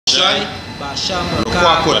Yahushai, Basham,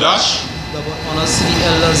 Rukwa Kodash, double honors to the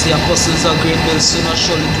elders, the apostles, our great millstone,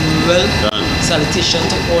 surely do well. Salutation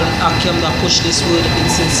to all the Akim that push this word in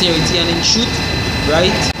sincerity and in truth.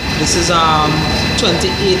 Right? This is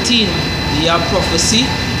 2018, the year of prophecy.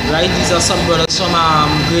 Right? These are some brothers from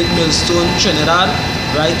Great Millstone, Trinidad.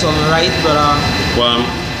 Right? On the right, brother.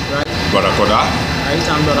 Right? Brother Koda. Right?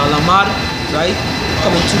 And brother Lamar. Right?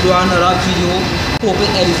 Coming to do another video,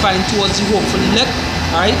 hoping edifying towards the hopeful elect.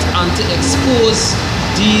 Right? And to expose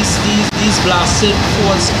these blasted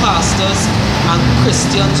false pastors and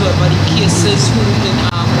Christians, whoever the cases, who in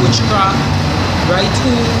witchcraft, right,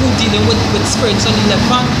 who dealing with spirits on the left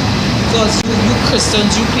hand, because you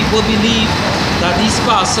Christians, you people believe that these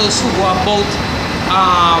pastors who go about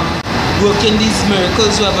working these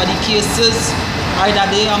miracles, whoever the cases, right,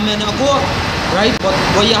 that they are men of God, right? But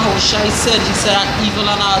Yahushua said, he said that evil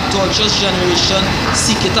and adulterous generation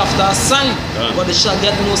seek it after a sign, but they shall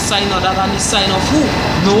get no sign other than the sign of who?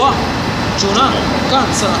 Noah, Jonah,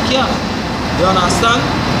 Cancer, you understand?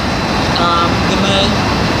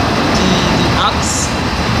 The Acts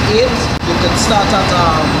 8, you can start at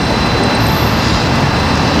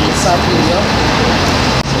start here.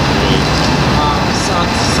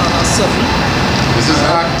 Start at 7. This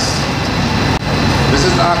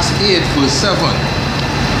is Acts 8 verse 7.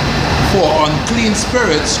 For unclean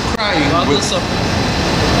spirits crying with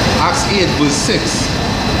Acts 8 verse 6.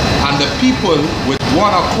 And the people with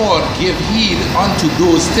one accord gave heed unto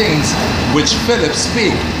those things which Philip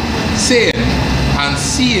spake, saying and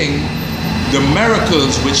seeing the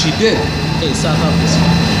miracles which he did. Okay, start up this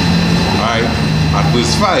one. Alright, at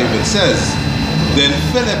verse 5 it says, Then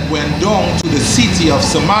Philip went down to the city of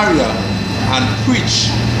Samaria and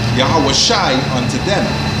preached Yahushai unto them.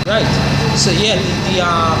 Right. So yeah,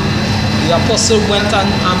 the apostle went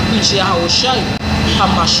and preached Yahushai,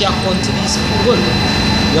 Hamashiach unto these people.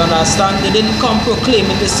 You understand? They didn't come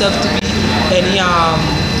proclaiming themselves to be any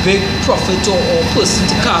big prophet or person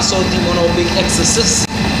to cast out demon or big exorcist.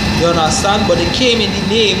 You understand? But they came in the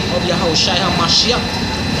name of Yahushai Hamashiach.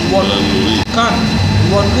 The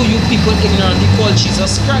one who you people ignorantly call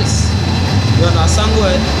Jesus Christ. You understand? Go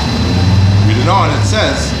ahead. Reading on, it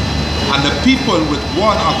says, And the people with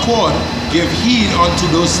one accord gave heed unto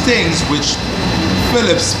those things which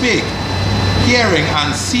Philip spake, hearing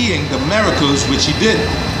and seeing the miracles which he did.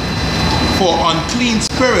 For unclean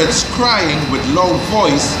spirits crying with loud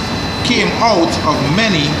voice came out of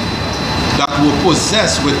many that were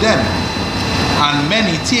possessed with them, and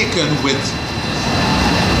many taken with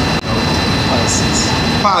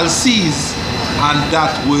palsies, and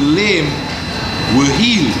that were lame were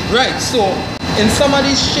healed. Right, so in some of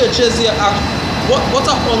these churches here, what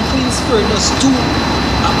an unclean spirit does do,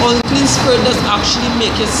 an unclean spirit does actually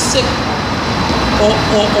make you sick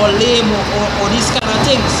or lame or these kind of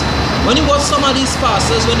things. When you watch some of these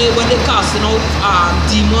pastors, when they're casting out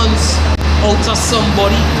demons out of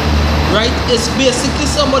somebody, right, it's basically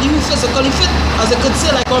somebody who physically fit. As I could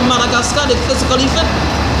say, like on Madagascar, they're physically fit.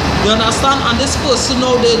 You understand? And this person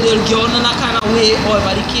now, they'll go on in a kind of way,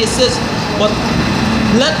 whatever the case is. But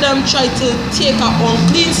let them try to take an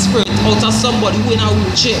unclean spirit out of somebody who in a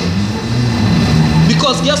wheelchair.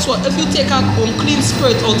 Because guess what? If you take an unclean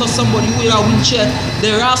spirit out of somebody who in a wheelchair,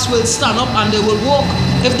 their ass will stand up and they will walk.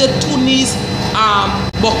 If their two knees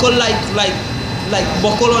buckle like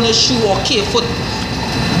buckle on a shoe or K foot,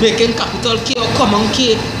 making capital K or common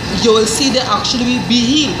K, you will see they actually be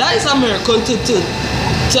healed. That is a miracle to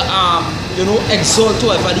you know, exalt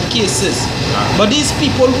whatever the case is. But these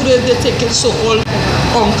people who they take so-called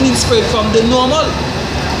unclean spirit from the normal,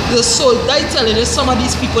 the soul, they telling us some of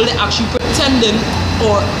these people they actually pretending,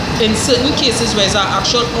 or in certain cases where it's an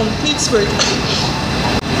actual unclean spirit,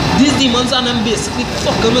 these demons are them basically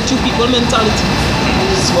fucking with you people mentality.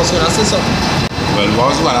 This was when I say something. Well, what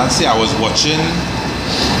I was going to say, I was watching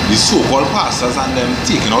the so-called pastors and them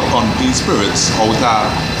taking out unclean spirits out of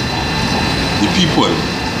the people,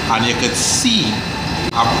 and you could see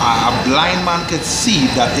a blind man could see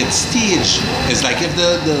that its stage is like if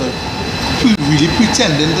the really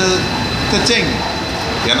pretending the thing.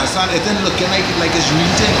 You understand? It ain't looking like it's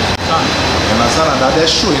real thing. You understand? And that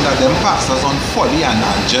they're showing that them pastors on folly and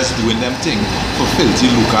just doing them thing for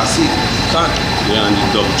filthy lucre sake. Yeah, and the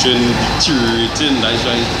doctrine deteriorating. That's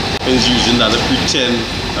why it's using that to pretend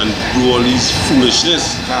and do all these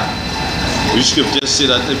foolishness. The scriptures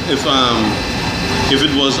say that if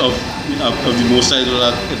it was of the Most High,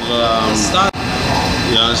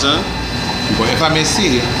 you understand? But if I may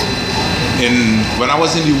say, when I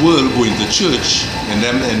was in the world going to church in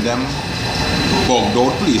them bugged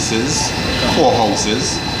out places,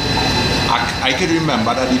 poorhouses, I could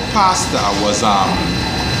remember that the pastor was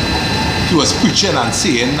he was preaching and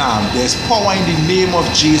saying, there's power in the name of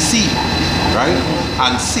JC, right?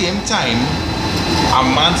 And same time, a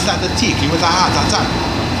man started taking with a heart attack,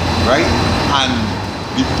 right? And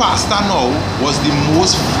the pastor now was the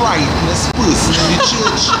most frightened person in the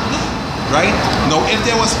church, right? Now, if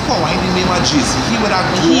there was power in the name of JC, he would have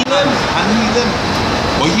gone and healed him.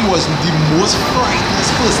 But he was the most frightened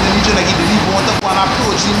person in the church. Like, he didn't even want to go and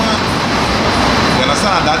approach the man. You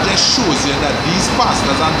understand? That just shows you that these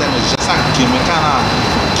pastors and them is just a game, kind of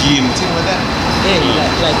game thing with them. Hey,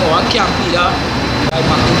 like our camp leader, like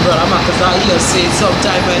my brother Marcus, he was saying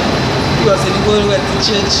sometime when he was in the world with the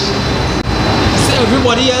church. So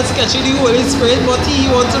everybody else catching the Holy Spirit, but he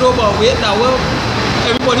want to know about wait now. Well,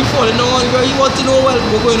 everybody falling on where he want to know, well,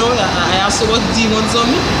 we're going on. I have so much demons on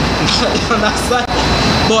me. You understand?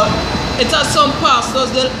 But it has some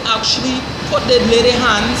pastors that actually lay their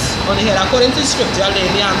hands on the head. According to the scripture, lay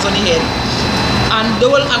their hands on the head. And they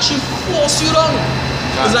will actually force you down.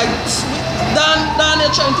 It's like, Dan,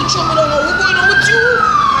 they're trying to throw me down. What's going on with you?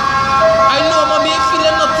 I know I'm not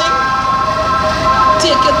feeling nothing.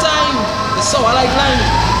 Take your time. It's so I like line.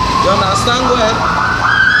 You understand? Go ahead.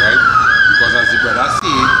 Right? Because as the brother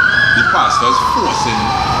said, the pastor is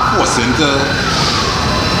forcing to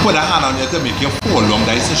put a hand on you to make you fall long.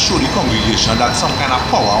 That is to show the congregation that some kind of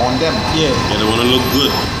power on them. Yeah, they want to look good.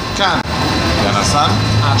 Can you understand?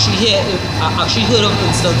 I actually heard of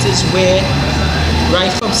instances where, right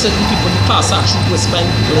from certain people, the pastor actually whisper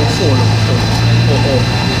people don't follow.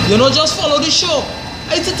 You know, just follow the show.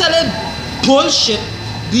 I used to tell them bullshit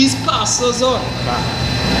these pastors are.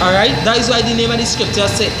 Alright? That is why the name of the scripture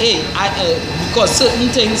say, hey, because certain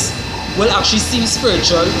things will actually seem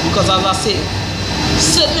spiritual, because as I say,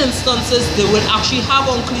 certain instances they will actually have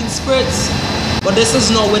unclean spirits, but this is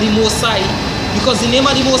not where the Most High, because the name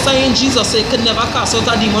of the Most High in Jesus, so you could never cast out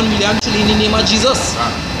a demon really and truly in the name of Jesus.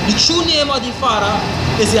 The true name of the Father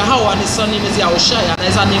is Yahweh, and the Son name is Yahushai, and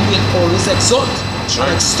as a name we always exalt and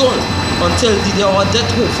extol until the day of our death,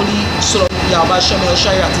 hopefully, so Yahweh Shem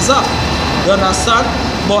Yahushai is up. You understand?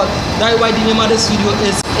 But that's why the name of this video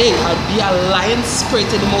is, hey, I'll be a lion spirit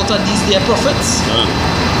in the mouth of these dear prophets.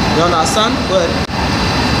 You understand? But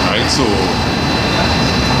alright, so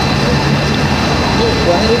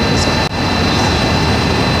go ahead.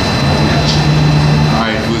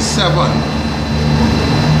 alright, verse 7.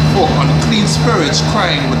 For unclean spirits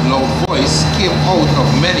crying with loud voice came out of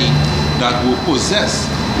many that were possessed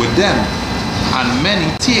with them, and many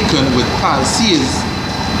taken with palsies,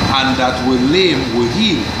 and that were lame were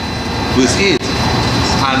healed. Verse 8.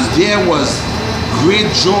 And there was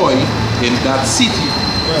great joy in that city.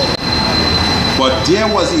 But there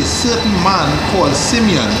was a certain man called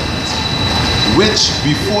Simeon, which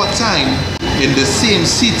before time in the same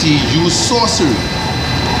city used sorcery,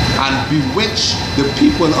 and bewitched the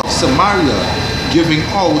people of Samaria, giving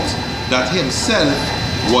out that himself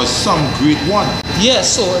was some great one. Yeah,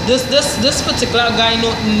 so this particular guy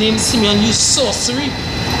named Simeon used sorcery,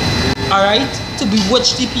 alright, to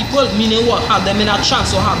bewitch the people, meaning what? Have them in a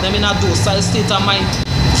trance or have them in a docile state of mind,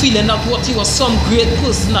 feeling that what he was some great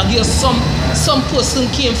person, that he was some person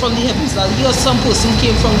came from the heavens, that he was some person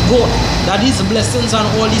came from God, that his blessings and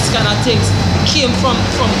all these kind of things came from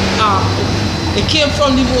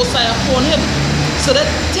the Most High upon him. So they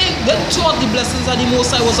thought the blessings of the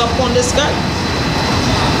Most High was upon this guy.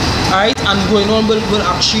 Alright, and going on will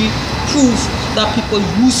actually prove that people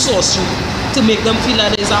use sorcery to make them feel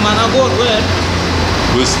like there's a man of God. Well,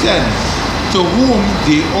 verse 10. To whom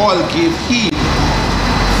they all gave heed,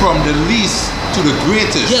 from the least to the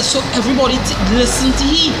greatest. Yes, so everybody listen to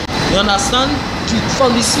him. You understand?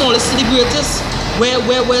 From the smallest to the greatest.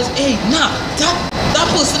 Where's hey, nah, that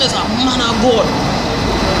person is a man of God.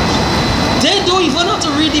 They don't even have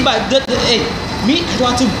to read the Bible. Hey, me, I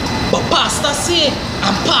don't have to. But pastor say,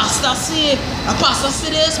 and pastor say, and pastor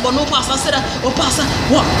say this, but no pastor say that. Oh, pastor,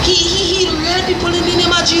 what? He real people in the name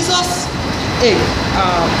of Jesus. Hey,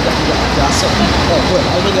 that's something. Oh, good.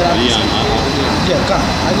 I don't get that. Yeah, come.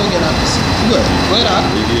 I don't get that. Good. Go ahead.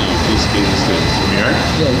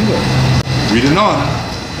 Yeah, you good. Reading on.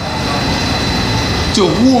 To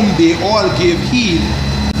whom they all gave heed,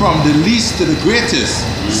 from the least to the greatest,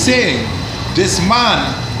 saying, this man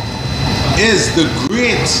is the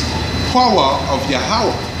great power of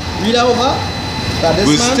Yahweh. Read over.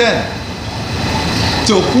 Verse 10.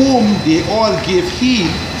 To whom they all gave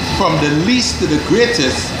heed, from the least to the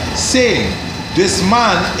greatest, saying, this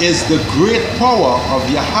man is the great power of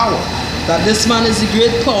Yahweh. That this man is the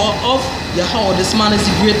great power of Yahweh. This man is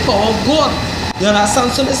the great power of God. You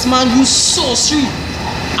understand? So this man used sorcery,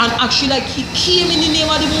 and actually like he came in the name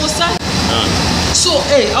of the Most High. So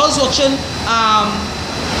hey, I was watching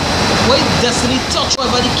what is personally touched,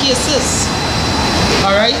 whatever the case is.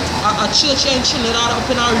 Alright? A church here in Trinidad up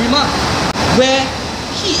in Arima, where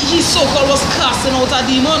he so-called was casting out a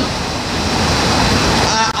demon.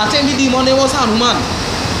 I think the demon name was Hanuman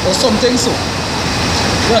or something so.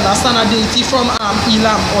 You understand, a deity from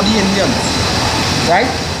Elam or the Indians. Right?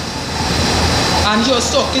 And he was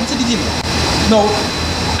talking to the demon. Now,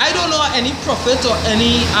 I don't know any prophet or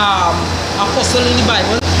any apostle in the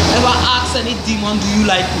Bible ever asked any demon, do you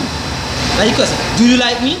like me? Like you question, do you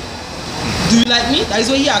like me? Do you like me? That is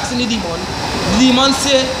what he asked the demon. The demon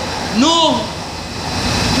say, no.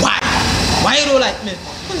 Why? Why you don't like me?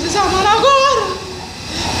 Because he's a man of God.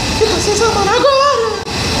 Because he's a man of God.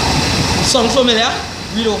 Song familiar?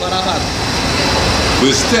 Read over that part.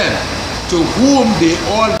 Verse 10. To whom they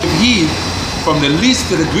all give heed, from the least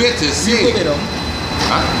to the greatest, say.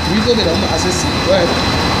 We go with them as I see. Go ahead.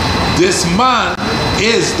 This man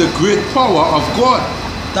is the great power of God.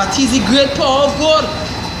 That is the great power of God.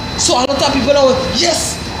 So a lot of people are,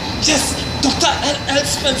 yes, Dr. L.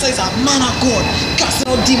 Spencer is a man of God, casting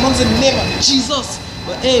out demons in the name of Jesus.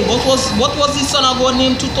 But hey, what was the Son of God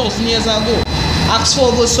named 2,000 years ago? Acts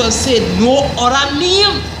 4 verse 12 said, no other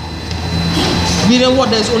name. Meaning what?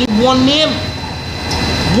 There's only one name.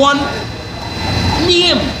 One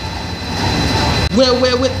name. Where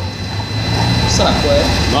so that boy,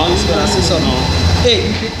 hey,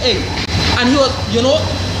 and he was,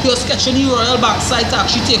 he was sketching the royal backside to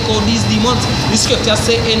actually take out these demons. The scripture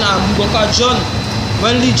say in the book of John,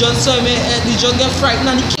 when Legion saw him, Legion get frightened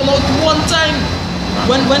and he came out one time.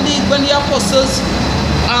 When the apostles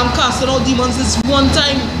casting out demons, it's one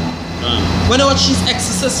time. When I watch his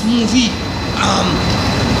Exorcist movie,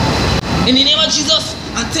 in the name of Jesus,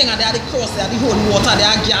 and thing, and they had the cross, they had the holy water, they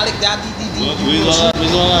had garlic, they had Where's all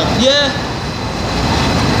that? yeah.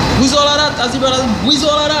 Who's all of that? As the brother, who's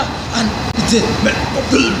all of that? And it said,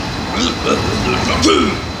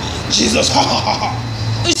 Jesus, ha ha ha ha.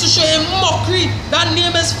 It's to show him mockery. That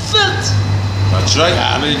name is filth. That's right.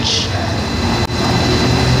 Garbage.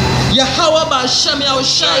 Yahweh Ba'Shem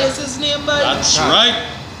Yahushai is his name, boy. That's right.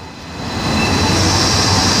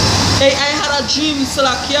 Hey, I had a dream,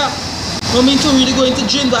 Salakia. I don't mean to really go into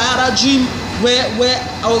dream, but I had a dream where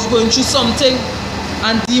I was going through something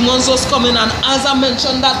and demons was coming, and as I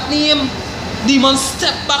mentioned that name, demons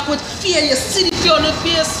step back with fear. You see the fear on the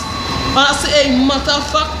face. And I say, hey, matter of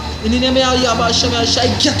fact, in the name of Yahweh Ba'Shem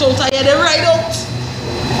Yahushai, get out of here, they ride out.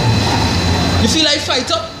 You feel like fight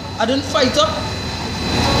up? I didn't fight up.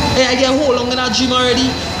 Hey, I get hold on in a dream already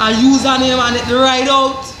and use that name and it ride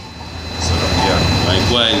out. So, yeah.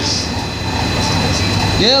 Likewise.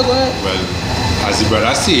 Yeah, go ahead. Well, as the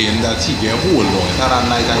brother saying that he get hold on it, and that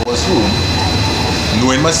night I was home,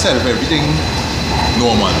 knowing myself, everything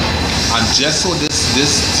normal. And just so this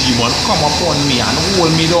demon come upon me and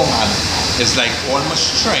hold me down, and it's like all my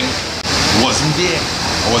strength wasn't there.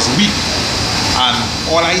 I was weak. And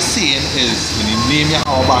all I saying is, in the name of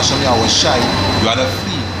Yahweh Ba'Shem Yahushai, you are the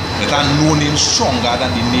flee. It had no name stronger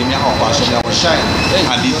than the name of Yahweh Ba'Shem Yahushai.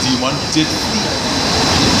 And the demon did flee.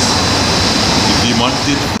 The demon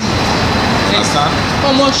did flee. Understand?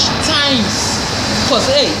 How much times? Because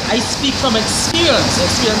hey, I speak from experience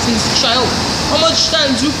since child. How much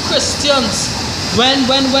times you Christians, when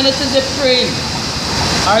it is a praying,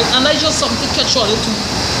 alright, and that's just something to catch on to.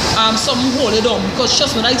 Something hold it on, because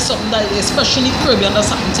trust me, that's something that especially in the Caribbean that's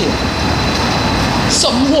happening to you.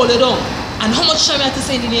 Something hold it on. And how much time you have to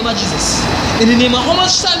say in the name of Jesus? In the name of how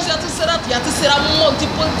much times you have to say that? You have to say that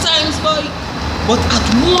multiple times, boy. But at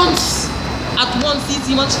once these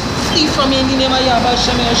demons flee from you in the name of Yahweh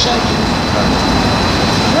Shem Yahushai.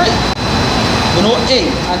 Right? You know, hey,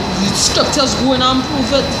 and the scriptures go in and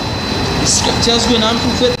prove it. The scriptures go in and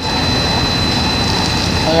prove it.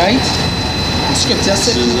 Alright? The scripture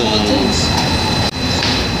said all things.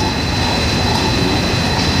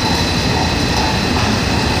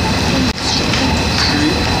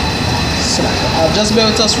 So, just bear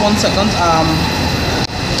with us 1 second.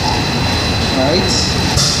 Alright.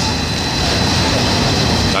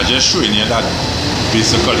 I'm just showing you that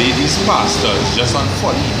basically these pastors just on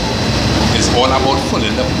funny. It's all about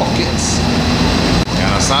filling the pockets. You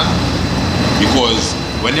understand? Because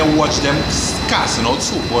when you watch them casting out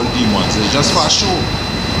so-called demons, it's just for a show.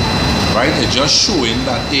 Right? It's just showing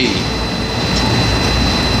that, hey,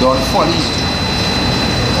 don't follow it.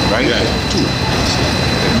 Right? Yeah.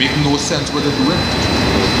 It makes no sense what they're doing.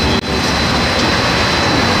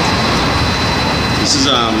 This is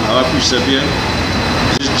our precept here.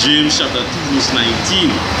 This is James chapter 2 verse 19.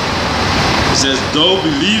 It says, thou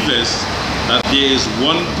believest that there is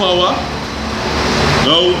one power,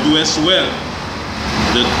 thou doest well.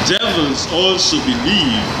 the devils also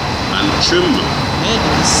believe and tremble. Yeah,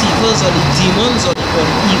 the deceivers or the demons or the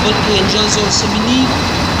evil angels also believe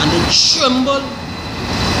and they tremble.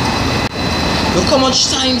 Look how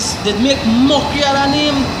much times they make mockery of the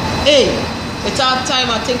name. Hey, it's our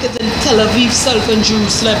time, I think it's in Tel Aviv, self in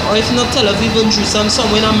Jerusalem, or if not Tel Aviv and Jerusalem,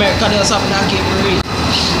 somewhere in America, they was having a game parade.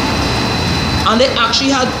 And they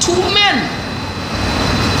actually had two men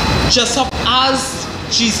dressed up as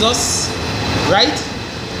Jesus, right?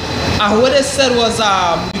 And what they said was,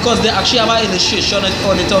 because they actually have an illustration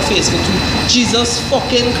on it on Facebook too, Jesus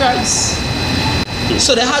fucking Christ.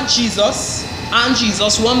 So they had Jesus and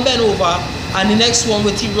Jesus, one bent over, and the next one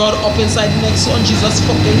with the rod up inside the next one, Jesus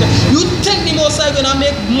fucking Christ. You think the Most High gonna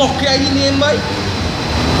make mockery of the name, boy?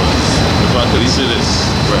 If I could say this,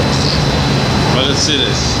 right? If I could say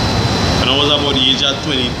this, when I was about the age of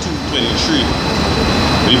 22, 23,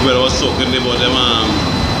 people was talking about them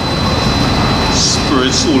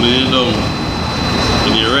spirits holding you down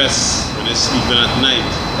in the rest when they're sleeping at night.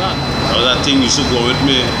 God. That was that thing used to go with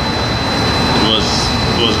me. It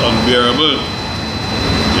was unbearable,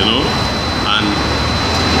 you know. And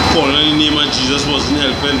calling the name of Jesus wasn't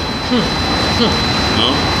helping.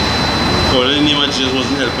 No? Calling the name of Jesus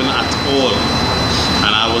wasn't helping at all.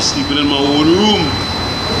 And I was sleeping in my own room.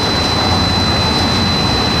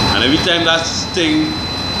 And every time that thing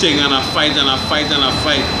and I fight and I fight and I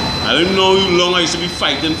fight. I don't know how long I used to be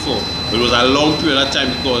fighting for. But it was a long period of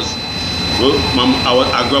time because well,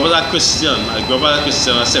 I grew up as a Christian. I grew up as a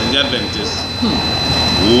Christian, a Seventh-day Adventist.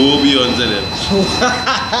 Oh, beyond that.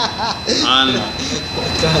 And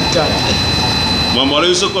God. my mother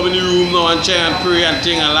used to come in the room now and try and pray and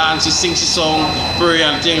thing and learn. She sing she song, pray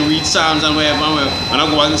and thing, read psalms and whatever. And I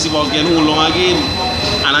go back and see if I was getting hold on again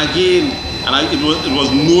and again. And it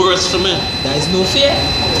was no rest for me. There is no fear.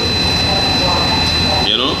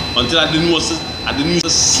 You know, until I didn't used to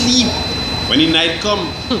sleep when the night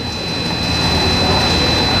come.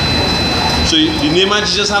 So the name of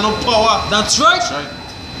Jesus has no power. That's right. That's right.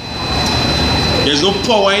 There's no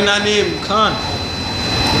power in that name. Can't.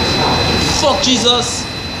 Fuck Jesus.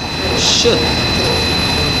 Shit.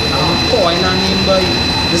 I'm pouring a name, boy.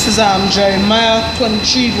 This is Jeremiah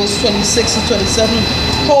 23 verse 26 to 27.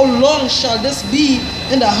 How long shall this be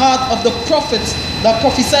in the heart of the prophets that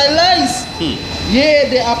prophesy lies? Yea,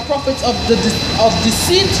 they are prophets of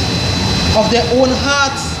deceit of their own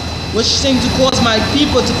hearts, which seem to cause my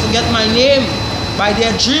people to forget my name by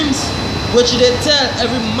their dreams, which they tell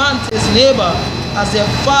every man to his neighbor, as their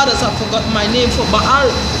fathers have forgotten my name for Baal.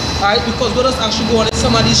 Alright, because what does actually go on in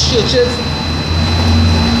some of these churches?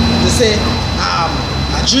 They say,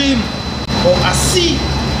 a dream or a see.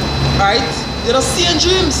 Alright, they don't see in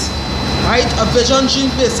dreams. Right, a vision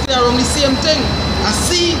dream basically are only the same thing. I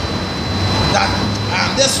see that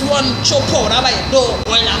this one choke powder by your door,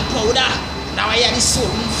 oil and powder. Now I hear this soul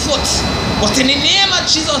foot. But in the name of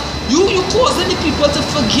Jesus, you causing the people to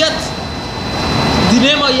forget the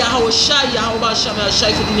name of Yahweh Shai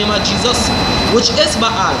for the name of Jesus, which is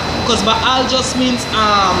Baal. Because Baal just means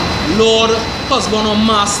Lord, husband or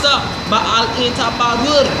master. Baal ain't a bad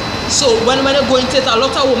word. So when they go into it, a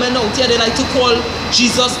lot of women out here, they like to call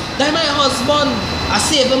Jesus, that's my husband. I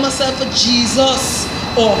save myself for Jesus.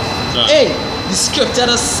 Or, hey, the scripture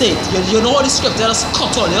does say it. You know how the scripture does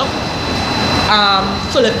cut on you?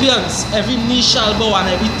 Philippians, every knee shall bow and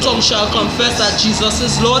every tongue shall confess that Jesus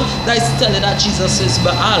is Lord. That is telling that Jesus is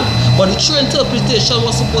Baal. But the true interpretation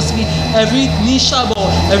was supposed to be every knee shall bow,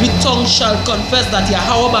 every tongue shall confess that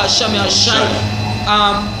Yahweh Ba'Shem Yashai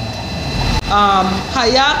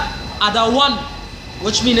Haya Ada one,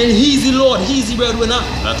 which means he's the Lord, he's the breadwinner.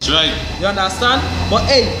 That's right. You understand? But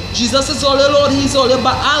hey, Jesus is all the Lord, he's all the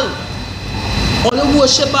Baal. All the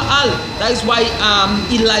worship Baal. That is why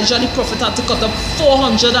Elijah the prophet had to cut up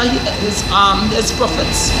 400 of his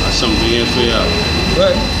prophets. That's something here for you.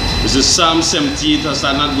 Right. This is Psalm 78, verse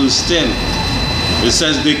 10. It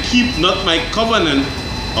says, they keep not my covenant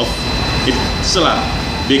of it.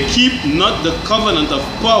 They keep not the covenant of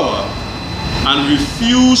power and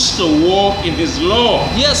refuse to walk in his law.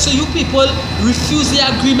 Yeah, so you people refuse the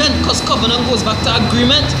agreement, because covenant goes back to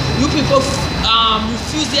agreement. You people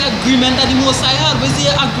refuse the agreement that the Most High had. Where's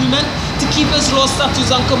the agreement? To keep his law,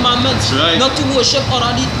 statutes and commandments. Right. Not to worship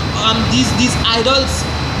other these idols.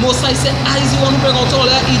 Most High said, I is the one who bring out all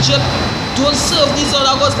of Egypt. Don't serve these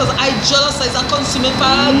other gods, because I jealous is a consuming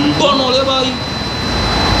fire, burn all your body.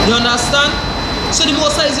 You understand? So the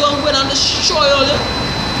Most High is the one who went and destroy all of.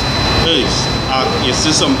 Hey, you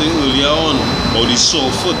said something earlier on about the sore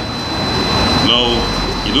foot. Now,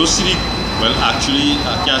 you don't see the, well, actually,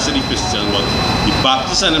 I can't say the Christian, but the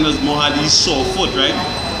Baptist and them is more had the sore foot, right?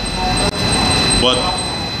 But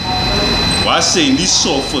What I'm saying, this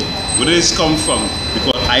sore foot, where does this come from?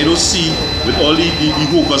 Because I don't see with all the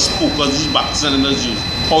hocus pocus, these vaccines and those use,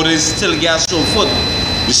 how they still get sore foot.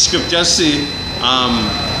 The scriptures say, how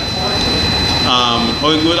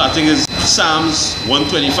it goes, I think it's Psalms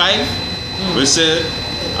 125, where it says,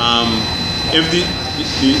 if the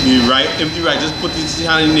righteous put his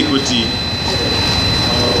hand in iniquity,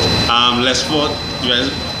 less for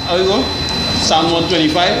how you go? Psalm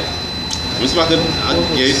 125. Let's back it.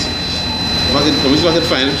 Get it. Let's back it.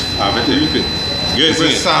 Find it. Have it. Read it. This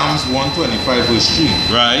is Psalms 125 verse 3.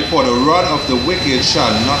 Right. For the rod of the wicked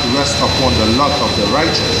shall not rest upon the lot of the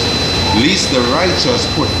righteous, lest the righteous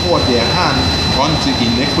put forth their hand unto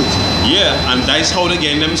iniquity. Yeah, and that's how they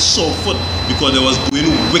get them sore foot, because they was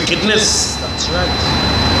doing wickedness. That's right.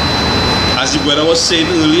 As the brother was saying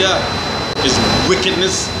earlier, it's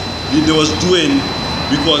wickedness they was doing,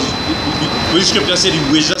 because the scripture said the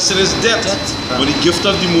wages of sin is death, but the gift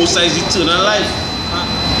of the Most High is eternal life.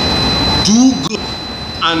 Do good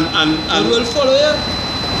and will follow you.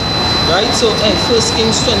 Right? So 1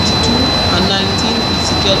 Kings 22 and 19,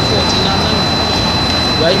 Ezekiel 14 and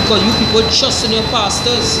 19. Right? Because you people trust in your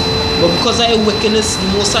pastors, but because of your wickedness, the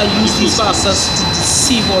Most High use these pastors to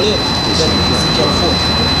deceive all you. Ezekiel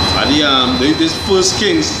 14. And this 1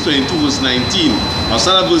 Kings 22 verse 19, or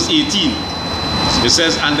start at verse 18. It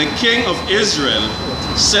says, and the king of Israel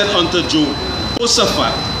said unto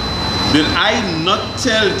Jehoshaphat, did I not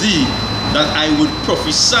tell thee that I would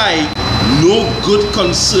prophesy no good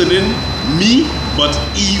concerning me, but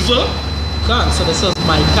evil? So this is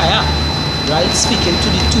Micaiah, right, speaking to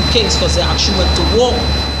the two kings, because they actually went to war.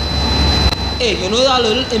 Hey, you know that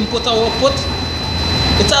little input I put?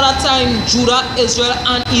 It's at that time Judah, Israel,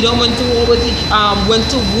 and Edom went to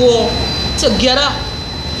war together.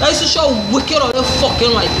 That is to show how wicked all the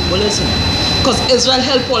fucking white people listen. Because Israel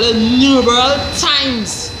helped all the numerous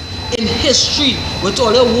times in history with all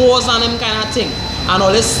the wars and them kind of thing, and all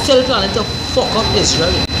they still planning to fuck up Israel.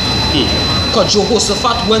 Because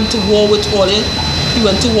Jehoshaphat went to war with all it. He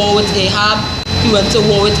went to war with Ahab. He went to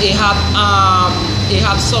war with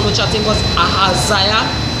Ahab's son, which I think was Ahaziah,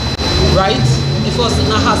 right? If it was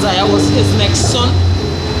Ahaziah, was his next son,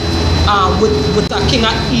 with the king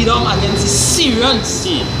of Edom against the Syrians.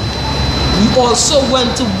 We also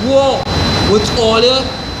went to war with all the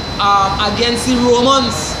against the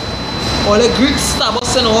Romans. All the Greeks stabbed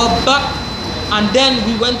us in our back, and then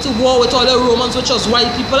we went to war with all the Romans, which was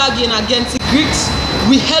white people again, against the Greeks.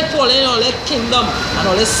 We helped all in all their kingdom, and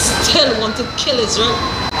all they still want to kill Israel.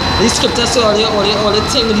 The scriptures say all the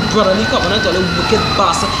thing with the brotherly covenant, all the wicked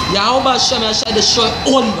bastard. Yahweh Hashem shall destroy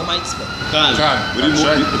all the mites. But have a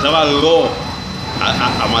law.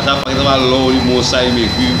 A matter of fact, have a law the Most High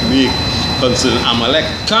make concern Amalek.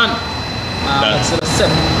 That's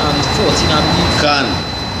 7 and 14, I believe.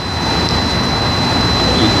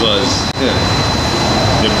 Because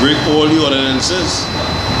they break all the ordinances.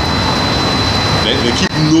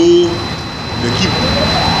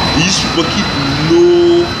 These people keep no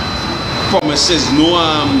promises, no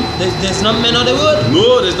there's not men of the word.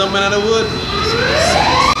 No, there's not men of the word.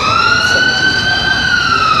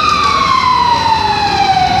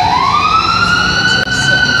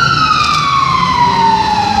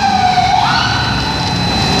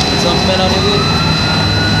 There's not men of the word.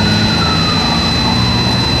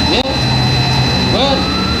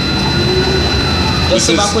 Just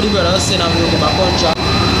say back what the brother said, and we'll go back on track.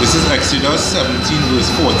 This is Exodus 17 verse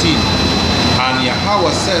 14. And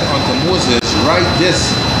Yahweh said unto Moses, write this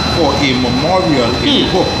for a memorial in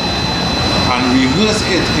the book, and rehearse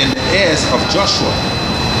it in the ears of Joshua.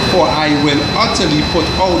 For I will utterly put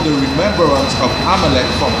out the remembrance of Amalek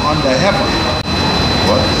from under heaven.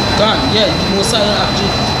 What? Yeah, the Most High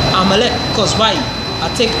actually Amalek, because why? I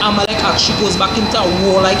think Amalek actually goes back into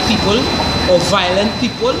warlike people or violent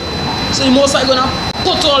people. So the Most High gonna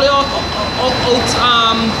put all your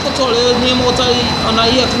put all your name out on the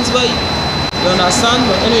heavens, boy. You understand?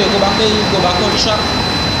 But anyway, go back on track.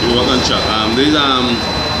 Go back on track. There's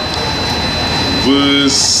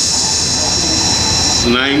verse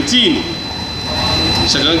 19.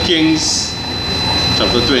 2 Kings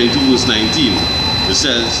chapter 22 verse 19. It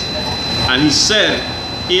says, and he said,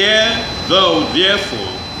 hear thou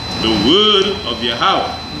therefore the word of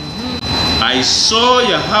Yahweh. I saw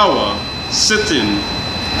Yahweh sitting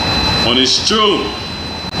on his throne,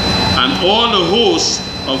 and all the hosts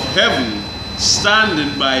of heaven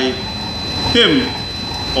standing by him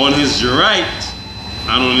on his right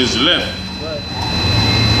and on his left.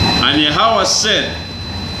 And Yahweh said,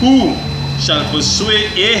 who shall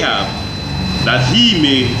persuade Ahab that he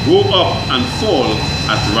may go up and fall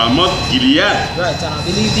at Ramoth Gilead? Right, and I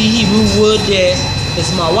believe the Hebrew word there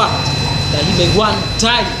is mawat. that he may go and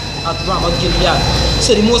die at Ramoth Gilead.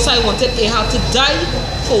 So the Most High wanted Ahab to die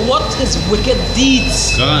for what? His wicked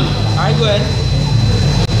deeds. Gone. Alright, go ahead.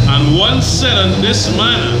 And one said on this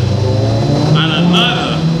manner, and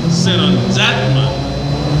another said on that manner.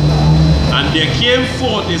 And there came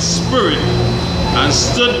forth a spirit, and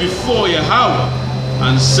stood before Yahweh,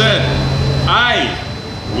 and said, I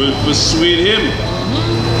will persuade him.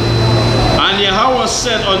 And Yahweh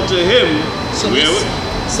said unto him, So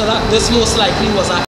this most likely was a